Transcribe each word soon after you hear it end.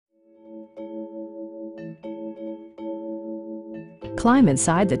Climb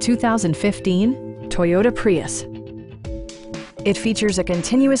inside the 2015 Toyota Prius. It features a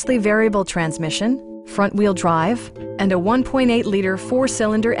continuously variable transmission, front-wheel drive, and a 1.8-liter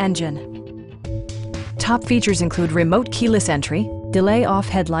four-cylinder engine. Top features include remote keyless entry, delay-off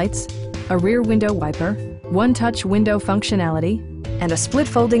headlights, a rear window wiper, one-touch window functionality, and a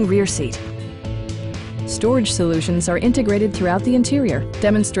split-folding rear seat. Storage solutions are integrated throughout the interior,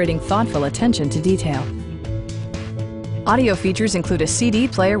 demonstrating thoughtful attention to detail. Audio features include a CD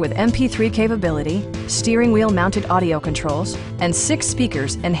player with MP3 capability, steering wheel mounted audio controls, and 6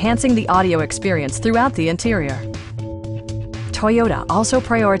 speakers enhancing the audio experience throughout the interior. Toyota also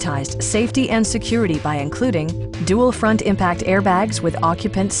prioritized safety and security by including dual front impact airbags with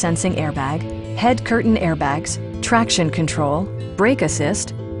occupant sensing airbag, head curtain airbags, traction control, brake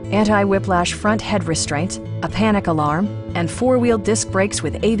assist, anti-whiplash front head restraints, a panic alarm, and 4-wheel disc brakes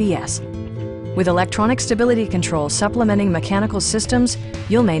with ABS. With electronic stability control supplementing mechanical systems,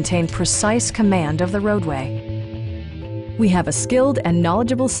 you'll maintain precise command of the roadway. We have a skilled and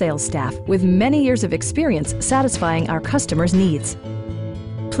knowledgeable sales staff with many years of experience satisfying our customers' needs.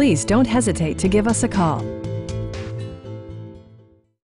 Please don't hesitate to give us a call.